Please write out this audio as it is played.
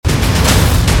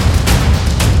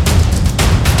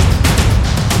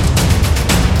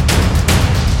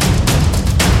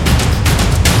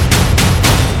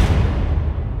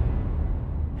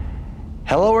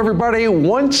everybody.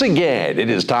 Once again, it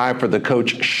is time for the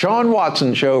Coach Sean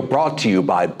Watson Show, brought to you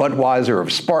by Budweiser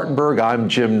of Spartanburg. I'm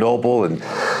Jim Noble, and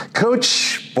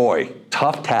Coach, boy,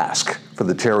 tough task for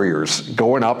the Terriers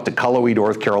going up to Cullowhee,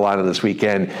 North Carolina this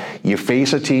weekend. You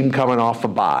face a team coming off a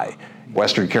bye,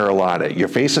 Western Carolina. You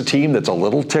face a team that's a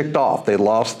little ticked off. They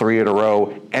lost 3 in a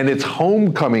row, and it's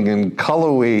homecoming in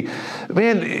Cullowhee.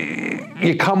 Man,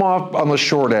 you come off on the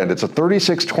short end. It's a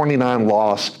 36-29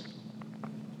 loss.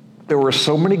 There were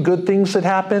so many good things that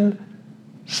happened,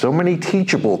 so many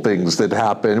teachable things that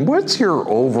happened. What's your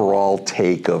overall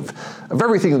take of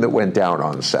everything that went down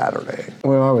on Saturday?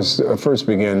 Well, I was first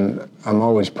begin. I'm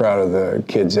always proud of the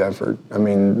kids' effort. I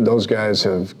mean, those guys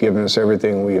have given us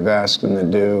everything we've asked them to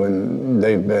do, and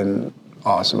they've been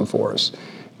awesome for us.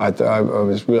 I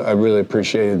really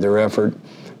appreciated their effort.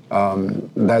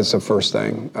 That's the first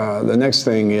thing. The next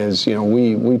thing is,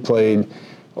 we played.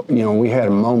 We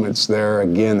had moments there,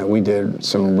 again, that we did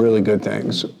some really good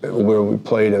things where we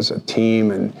played as a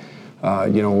team, and,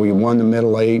 we won the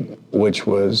middle 8, which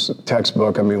was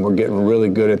textbook. I mean, we're getting really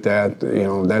good at that.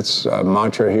 That's a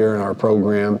mantra here in our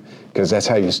program, because that's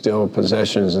how you steal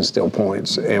possessions and steal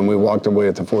points. And we walked away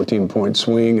with a 14-point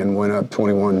swing and went up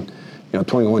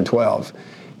 21-12.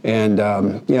 And,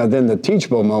 then the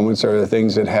teachable moments are the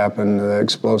things that happen, the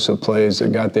explosive plays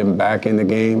that got them back in the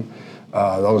game.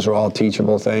 Those are all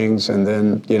teachable things. And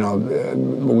then,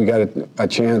 we got a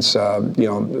chance,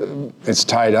 it's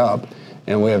tied up,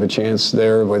 and we have a chance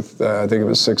there with, I think it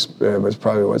was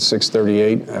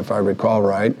 6:38, if I recall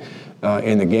right,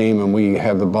 in the game, and we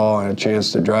have the ball and a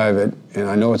chance to drive it. And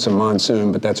I know it's a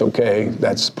monsoon, but that's okay.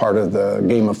 That's part of the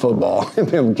game of football. We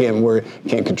can't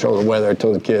control the weather. I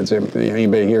told the kids,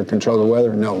 anybody here control the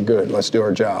weather? No, good, let's do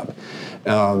our job.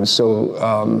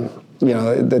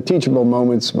 The teachable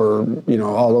moments were,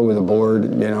 all over the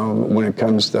board, when it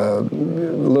comes to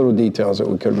little details that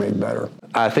we could have made better.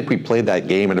 I think we played that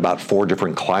game in about 4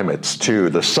 different climates, too.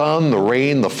 The sun, the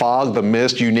rain, the fog, the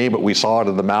mist, you name it, we saw it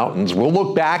in the mountains. We'll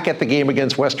look back at the game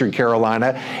against Western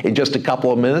Carolina in just a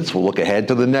couple of minutes. We'll look ahead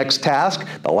to the next task,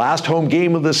 the last home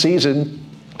game of the season,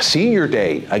 Senior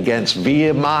Day against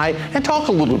VMI, and talk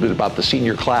a little bit about the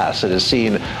senior class that has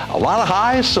seen a lot of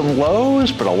highs, some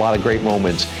lows, but a lot of great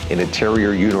moments in a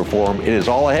Terrier uniform. It is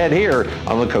all ahead here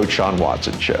on the Coach Sean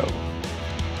Watson Show.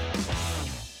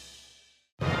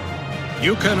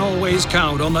 You can always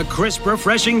count on the crisp,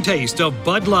 refreshing taste of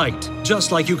Bud Light,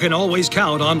 just like you can always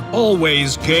count on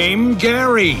Always Game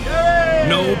Gary. Yay!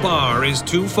 No bar is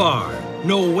too far.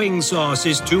 No wing sauce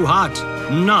is too hot.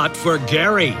 Not for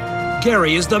Gary.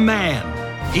 Gary is the man.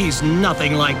 He's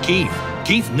nothing like Keith.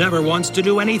 Keith never wants to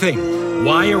do anything.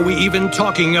 Why are we even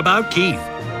talking about Keith?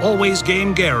 Always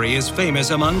Game Gary is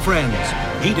famous among friends.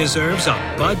 He deserves a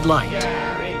Bud Light.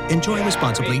 Enjoy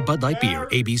responsibly. Bud Light Beer,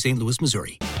 AB St. Louis,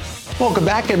 Missouri. Welcome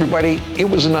back, everybody. It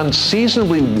was an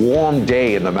unseasonably warm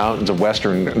day in the mountains of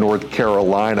Western North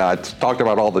Carolina. I talked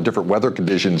about all the different weather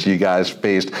conditions you guys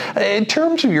faced. In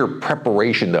terms of your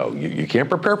preparation, though, you can't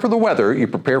prepare for the weather. You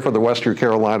prepare for the Western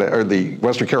Carolina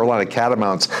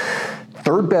Catamounts.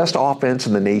 3rd best offense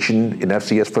in the nation in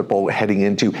FCS football heading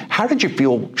into. How did you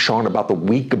feel, Sean, about the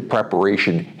week of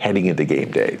preparation heading into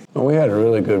game day? Well, we had a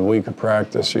really good week of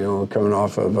practice, coming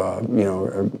off of,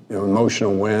 an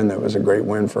emotional win. That was a great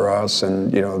win for us.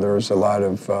 And, there was a lot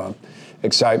of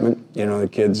excitement. The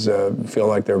kids feel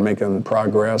like they're making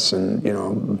progress and,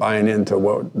 buying into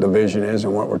what the vision is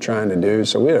and what we're trying to do.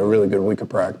 So we had a really good week of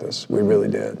practice. We really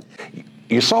did.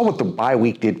 You saw what the bye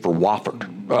week did for Wofford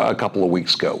a couple of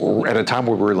weeks ago, at a time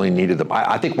where we really needed them.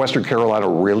 I think Western Carolina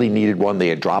really needed one. They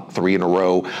had dropped 3 in a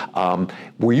row.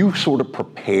 Were you sort of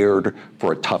prepared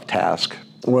for a tough task?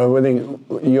 Well, I think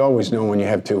you always know when you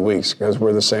have 2 weeks, because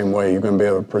we're the same way. You're going to be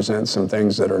able to present some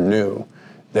things that are new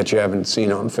that you haven't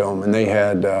seen on film. And they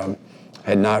had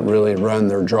not really run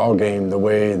their draw game the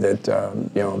way that,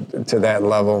 to that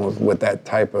level with that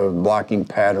type of blocking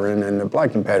pattern. And the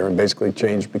blocking pattern basically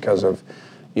changed because of,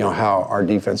 how our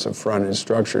defensive front is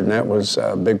structured. And that was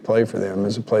a big play for them. It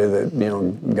was a play that,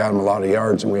 got them a lot of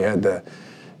yards, and we had to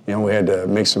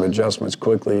make some adjustments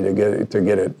quickly to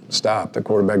get it stopped. The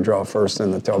quarterback draw first,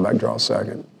 and the tailback draw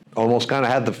second. Almost kind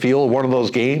of had the feel of one of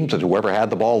those games that whoever had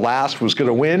the ball last was going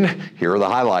to win. Here are the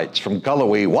highlights from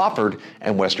Cullowhee, Wofford,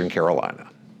 and Western Carolina.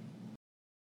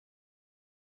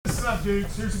 What's up,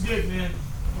 dudes? Here's the gig, man.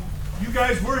 You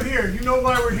guys, we're here. You know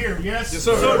why we're here, yes? Yes,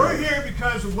 sir. So we're here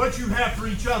because of what you have for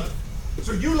each other.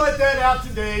 So you let that out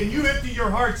today, and you empty your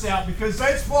hearts out, because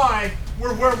that's why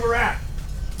we're where we're at.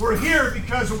 We're here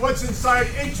because of what's inside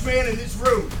each man in this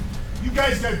room. You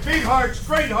guys got big hearts,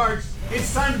 great hearts.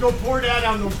 It's time to go pour it out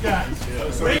on those guys.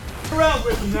 So ain't around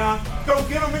with them now. Don't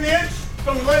give them an inch,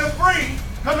 Don't let them breathe.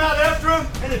 Come out after them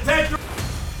and attack the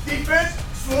defense.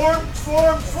 Swarm,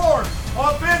 swarm, swarm.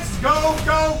 Offense, go,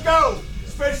 go, go.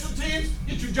 Special teams,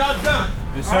 get your job done.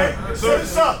 Yes, all sir. right? Yes, Set sir.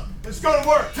 us up. It's going to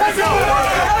work. Let's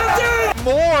go.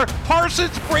 More.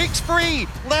 Parsons breaks free.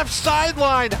 Left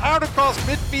sideline. Out across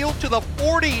midfield to the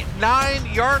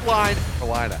 49-yard line.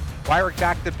 Carolina. Wyrick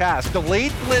back to pass.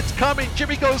 Delayed blitz coming.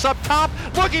 Jimmy goes up top.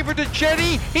 Looking for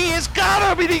DeJetti. He has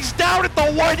got him, and he's down at the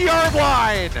 1-yard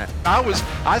line.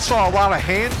 I saw a lot of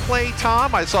hand play,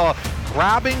 Tom. I saw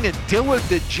grabbing, and Dylan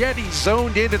DeJetti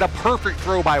zoned in, and a perfect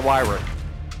throw by Wyrick.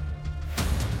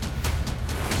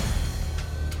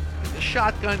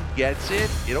 Shotgun gets it.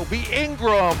 It'll be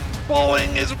Ingram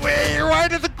pulling his way right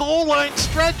at the goal line,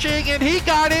 stretching, and he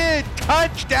got in.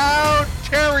 Touchdown,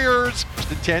 Terriers.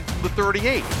 The 10 from the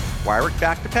 38. Wyrick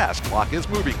back to pass. Clock is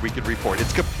moving. We can report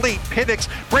it's complete. Penix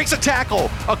breaks a tackle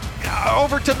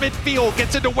over to midfield.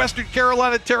 Gets into Western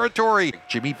Carolina territory.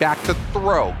 Jimmy back to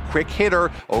throw. Quick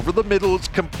hitter over the middle. It's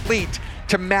complete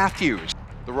to Matthews.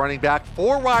 The running back,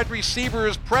 4 wide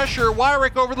receivers, pressure,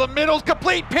 Wyrick over the middle,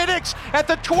 complete, Penix at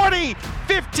the 20,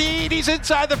 15, he's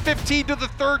inside the 15 to the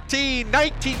 13,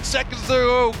 19 seconds to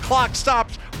go, clock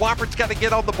stops, Wofford's got to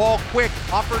get on the ball quick,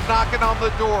 Wofford knocking on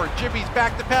the door, Jimmy's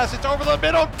back to pass, it's over the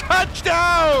middle,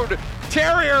 touchdown,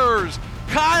 Terriers,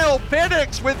 Kyle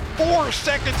Penix with 4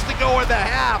 seconds to go in the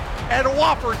half, and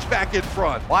Wofford's back in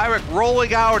front. Wyrick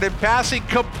rolling out and passing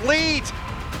complete.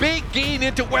 Big gain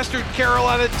into Western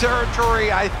Carolina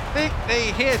territory. I think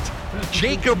they hit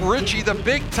Jacob Ritchie, the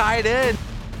big tight end.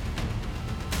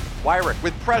 Wyrick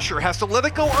with pressure, has to let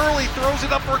it go early, throws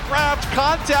it up for grabs,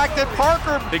 contact, and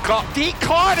Parker, he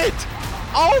caught it.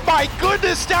 Oh my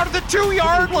goodness, down to the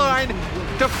 2-yard line.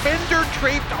 Defender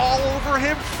draped all over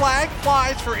him, flag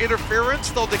flies for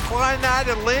interference. They'll decline that,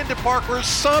 and Landon Parker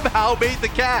somehow made the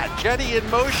catch. Jetty in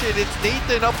motion, it's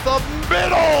Nathan up the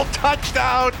middle.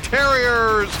 Touchdown,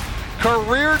 Terriers.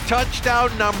 Career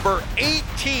touchdown number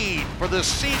 18 for the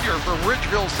senior from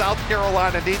Ridgeville, South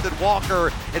Carolina, Nathan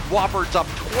Walker, and Wofford's up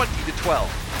 20-12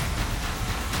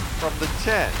 from the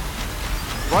 10.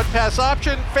 Run pass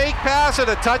option, fake pass, and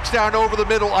a touchdown over the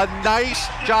middle. A nice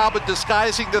job of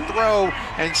disguising the throw,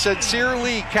 and Sincere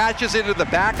Lee catches it in the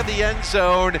back of the end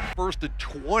zone. 1st and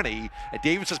 20, and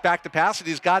Davis is back to pass, and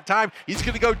he's got time. He's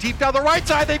going to go deep down the right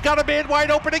side. They've got a man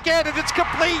wide open again, and it's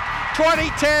complete.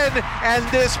 20-10, and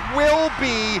this will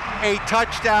be a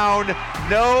touchdown.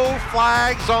 No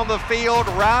flags on the field.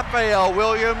 Raphael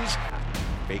Williams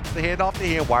fakes the handoff to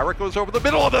him. Wyrick goes over the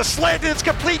middle of the slant, and it's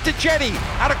complete to Jetty.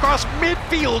 Out across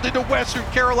midfield into Western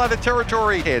Carolina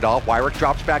territory. Handoff, Wyrick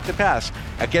drops back to pass.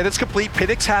 Again, it's complete.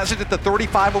 Penix has it at the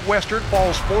 35 of Western,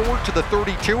 falls forward to the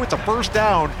 32. It's a first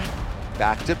down.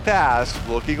 Back to pass,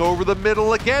 looking over the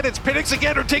middle again. It's Penix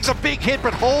again, who takes a big hit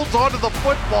but holds onto the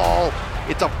football.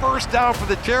 It's a first down for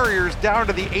the Terriers, down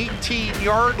to the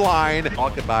 18-yard line.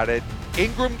 Talk about it.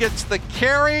 Ingram gets the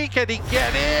carry. Can he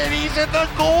get in? He's at the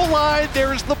goal line.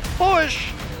 There's the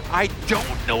push. I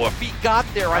don't know if he got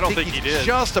there. I think he did.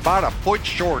 Just about a foot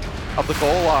short of the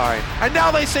goal line. And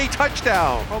now they say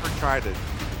touchdown. Well, they're trying to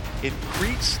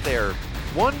increase their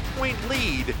 1-point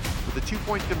lead with a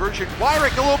 2-point conversion.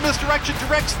 Wyrick, a little misdirection,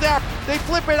 direct snap. They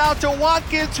flip it out to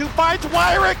Watkins, who finds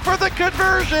Wyrick for the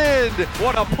conversion.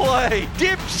 What a play.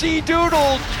 Dipsy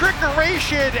doodle,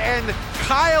 trickeration, and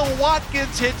Kyle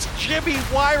Watkins hits Jimmy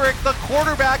Wyrick, the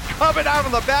quarterback, coming out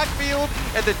of the backfield,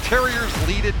 and the Terriers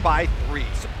lead it by 3.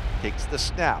 Takes the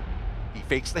snap. He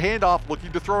fakes the handoff,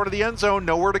 looking to throw into the end zone.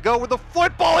 Nowhere to go with the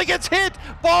football. He gets hit.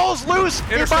 Ball's loose.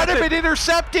 It might have been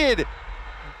intercepted.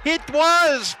 It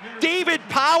was David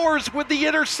Powers with the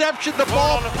interception. The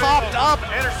ball popped up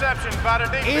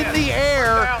in the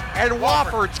air, and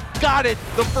Wofford's got it,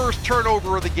 the first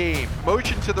turnover of the game.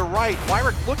 Motion to the right,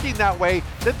 Wyrick looking that way,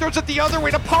 then throws it the other way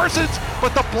to Parsons,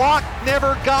 but the block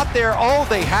never got there. Oh,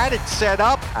 they had it set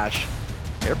up.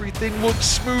 Everything looks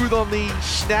smooth on the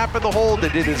snap and the hold,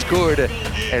 and it is good.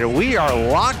 And we are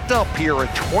locked up here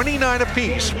at 29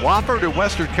 apiece. Wofford and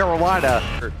Western Carolina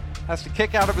has to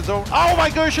kick out of his own. Oh my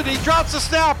gosh, and he drops the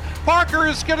snap. Parker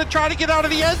is going to try to get out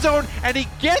of the end zone, and he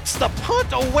gets the punt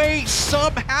away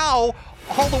somehow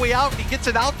all the way out. He gets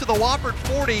it out to the Wofford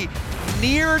 40.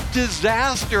 Near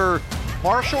disaster.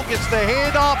 Marshall gets the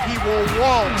handoff. He will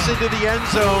waltz into the end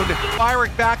zone.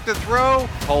 Wyrick back to throw.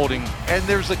 Holding. And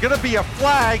there's going to be a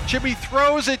flag. Jimmy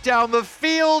throws it down the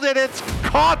field, and it's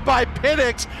caught by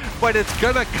Penix, but it's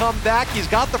going to come back. He's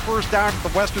got the first down at the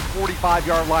Western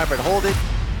 45-yard line, but hold it.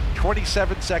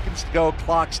 27 seconds to go.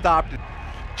 Clock stopped.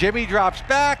 Jimmy drops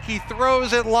back. He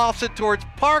throws it, lofts it towards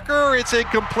Parker. It's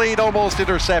incomplete, almost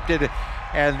intercepted,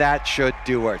 and that should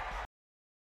do it.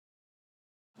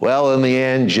 Well, in the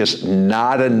end, just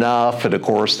not enough. And of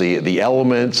course, the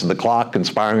elements and the clock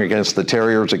conspiring against the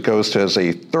Terriers. It goes to as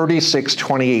a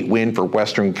 36-28 win for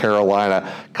Western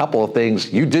Carolina. A couple of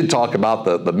things. You did talk about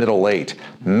the middle eight.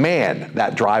 Man,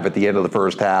 that drive at the end of the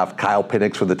first half, Kyle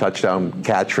Penix with the touchdown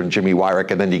catch from Jimmy Wyrick,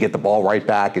 and then you get the ball right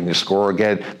back and you score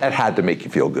again. That had to make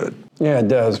you feel good. Yeah, it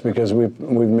does, because we've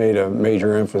made a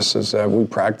major emphasis that we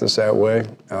practice that way.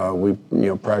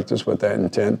 We practice with that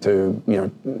intent to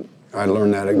I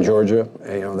learned that at Georgia.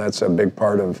 That's a big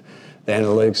part of the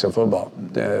analytics of football.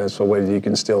 That's the way that you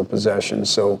can steal possession.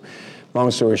 So, long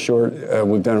story short,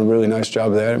 we've done a really nice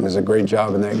job of that. It was a great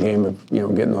job in that game of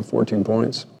getting the 14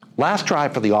 points. Last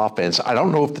drive for the offense, I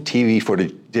don't know if the TV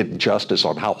footage did justice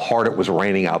on how hard it was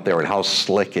raining out there and how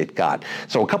slick it got.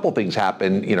 So a couple of things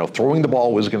happened. Throwing the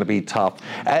ball was going to be tough.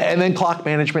 And then clock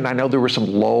management, I know there were some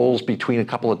lulls between a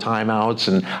couple of timeouts.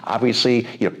 And obviously,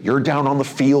 you're down on the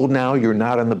field now. You're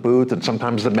not in the booth. And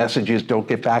sometimes the messages don't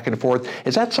get back and forth.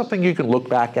 Is that something you can look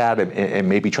back at and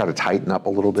maybe try to tighten up a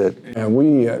little bit?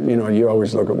 And you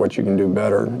always look at what you can do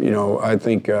better. I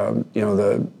think,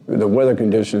 the weather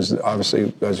conditions,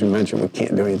 obviously, as you mentioned, we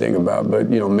can't do anything about. But,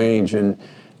 Mange and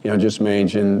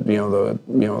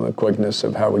the quickness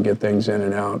of how we get things in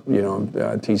and out.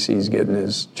 TC's getting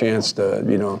his chance to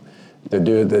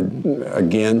do it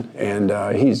again, and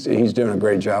he's doing a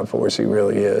great job for us. He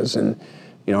really is, and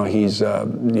he's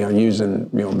using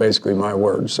basically my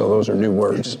words. So those are new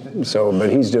words. But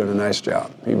he's doing a nice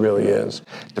job. He really is.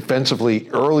 Defensively,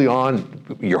 early on,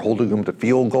 you're holding them to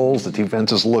field goals. The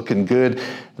defense is looking good.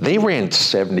 They ran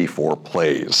 74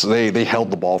 plays. They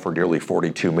held the ball for nearly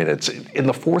 42 minutes. In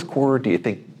the fourth quarter, do you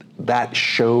think that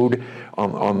showed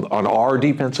on our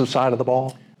defensive side of the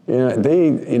ball? Yeah,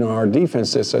 our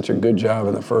defense did such a good job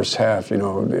in the first half.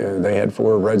 They had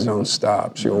 4 red zone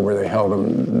stops, where they held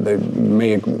them. They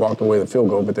may have walked away with a field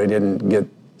goal, but they didn't get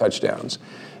touchdowns.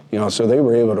 So they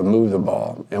were able to move the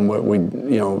ball. And what we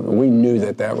knew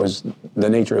that was the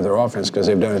nature of their offense, because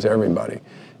they've done it to everybody.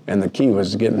 And the key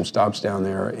was getting stops down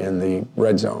there in the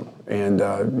red zone. And,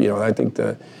 I think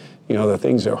the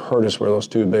things that hurt us were those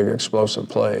 2 big explosive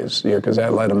plays, because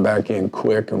that led them back in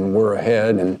quick and we're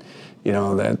ahead. And,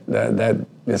 that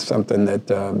is something that,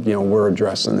 we're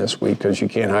addressing this week, because you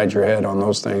can't hide your head on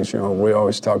those things. We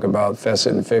always talk about fess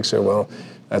it and fix it. Well,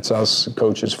 that's us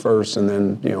coaches first, and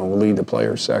then, we'll lead the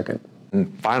players second.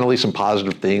 And finally, some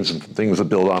positive things and things to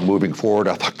build on moving forward.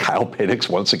 I thought Kyle Penix,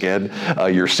 once again,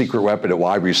 your secret weapon at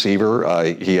wide receiver.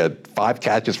 He had 5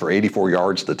 catches for 84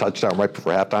 yards, the touchdown right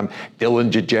before halftime.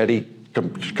 Dylan Gigetti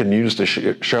continues to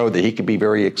show that he can be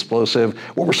very explosive.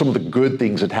 What were some of the good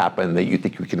things that happened that you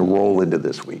think we can roll into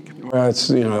this week? Well,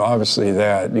 it's obviously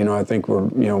that I think we're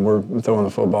throwing the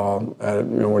football.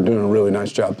 We're doing a really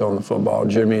nice job throwing the football.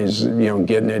 Jimmy's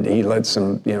getting it. He lets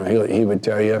some he would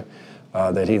tell you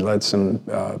that he let some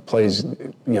plays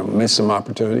miss some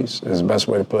opportunities is the best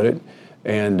way to put it.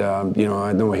 And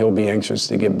I know he'll be anxious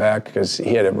to get back, because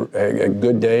he had a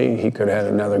good day. He could have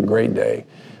had another great day.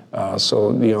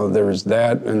 So there's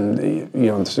that,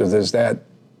 and so there's that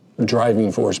driving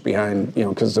force behind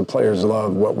because the players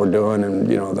love what we're doing,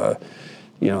 and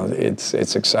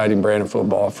it's exciting brand of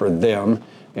football for them,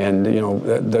 and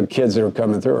the kids that are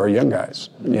coming through are young guys.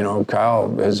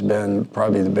 Kyle has been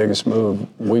probably the biggest move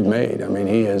we've made. I mean,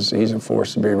 he's a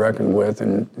force to be reckoned with,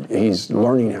 and he's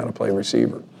learning how to play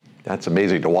receiver. That's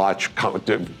amazing to watch.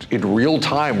 In real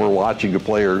time, we're watching a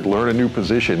player learn a new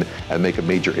position and make a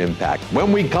major impact.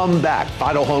 When we come back,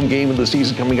 final home game of the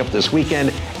season coming up this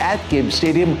weekend at Gibbs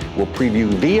Stadium. We'll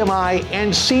preview VMI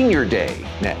and Senior Day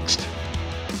next.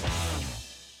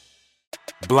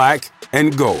 Black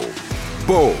and gold.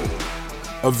 Bold.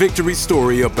 A victory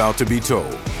story about to be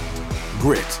told.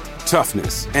 Grit,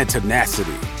 toughness, and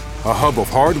tenacity. A hub of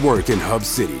hard work in Hub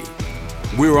City.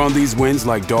 We're on these wins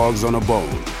like dogs on a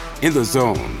bone. In the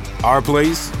zone, our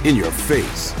place, in your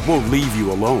face, won't leave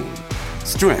you alone.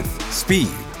 Strength, speed,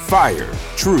 fire,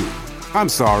 true. I'm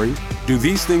sorry, do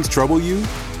these things trouble you?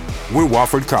 We're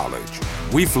Wofford College.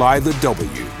 We fly the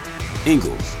W.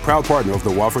 Ingles, proud partner of the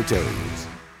Wofford Terriers.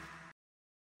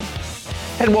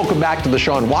 And welcome back to the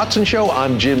Sean Watson Show.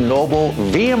 I'm Jim Noble.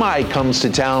 VMI comes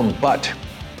to town, but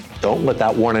don't let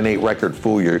that 1-8 record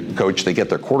fool you, Coach. They get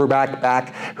their quarterback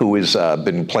back, who has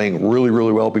been playing really,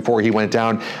 really well before he went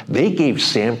down. They gave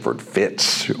Samford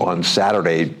fits on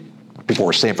Saturday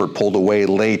before Samford pulled away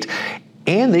late.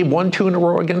 And they won 2 in a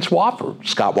row against Wofford.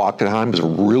 Scott Wachtenheim is a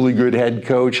really good head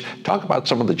coach. Talk about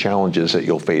some of the challenges that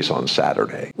you'll face on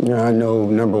Saturday. Yeah, I know,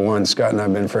 number one, Scott and I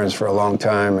have been friends for a long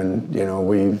time, and,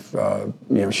 we've,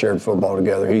 shared football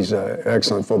together. He's an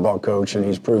excellent football coach, and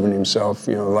he's proven himself,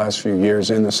 the last few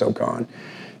years in the SoCon.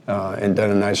 and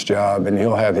done a nice job. And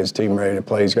he'll have his team ready to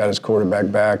play. He's got his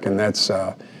quarterback back, and that's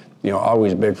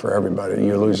always big for everybody.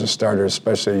 You lose a starter,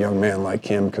 especially a young man like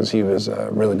him, because he was a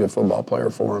really good football player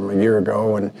for him a year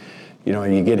ago, and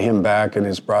you get him back, and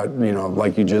it's brought,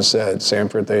 like you just said,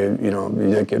 Samford.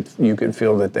 You could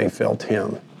feel that they felt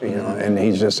him, and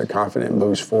he's just a confident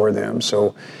boost for them.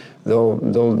 So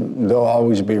they'll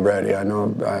always be ready. I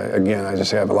know. I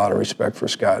just have a lot of respect for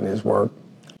Scott and his work.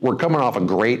 We're coming off a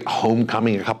great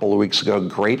homecoming a couple of weeks ago,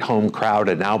 great home crowd,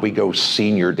 and now we go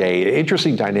senior day.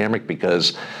 Interesting dynamic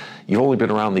because you've only been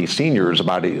around these seniors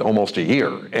about almost a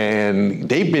year, and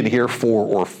they've been here 4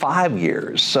 or 5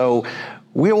 years. So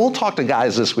we'll talk to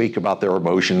guys this week about their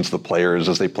emotions, the players,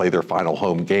 as they play their final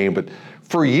home game. But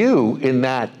for you, in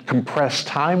that compressed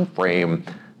time frame,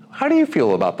 how do you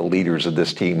feel about the leaders of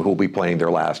this team who will be playing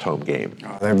their last home game?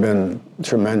 They've been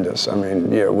tremendous. I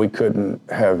mean, we couldn't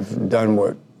have done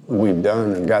what we've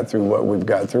done and got through what we've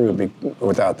got through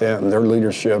without them. Their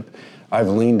leadership, I've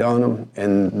leaned on them,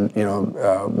 and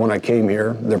when I came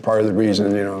here, they're part of the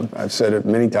reason. I've said it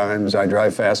many times. I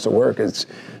drive fast to work. It's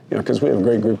because we have a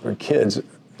great group of kids.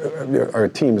 Our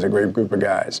team is a great group of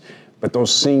guys, but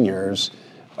those seniors,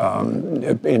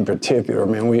 in particular,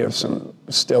 man, we have some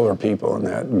stellar people in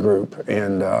that group,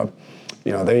 and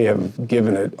they have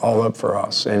given it all up for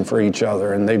us and for each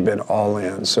other, and they've been all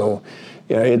in. So.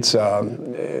 It's,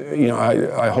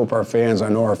 I hope our fans, I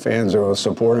know our fans will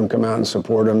support them, come out and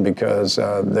support them, because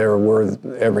they're worth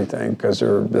everything, because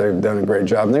they've done a great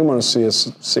job. And they want to see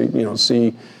us,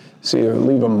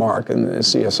 leave a mark and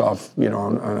see us off,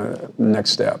 on a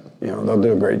next step. They'll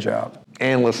do a great job.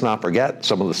 And let's not forget,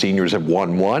 some of the seniors have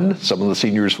won 1, some of the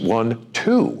seniors won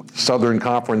 2 Southern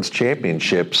Conference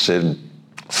championships, and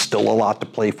still a lot to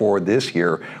play for this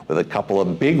year with a couple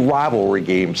of big rivalry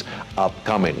games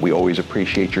upcoming. We always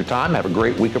appreciate your time. Have a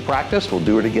great week of practice. We'll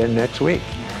do it again next week.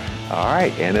 All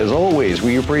right, and as always,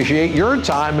 we appreciate your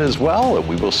time as well, and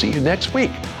we will see you next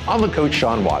week on the Coach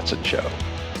Sean Watson Show.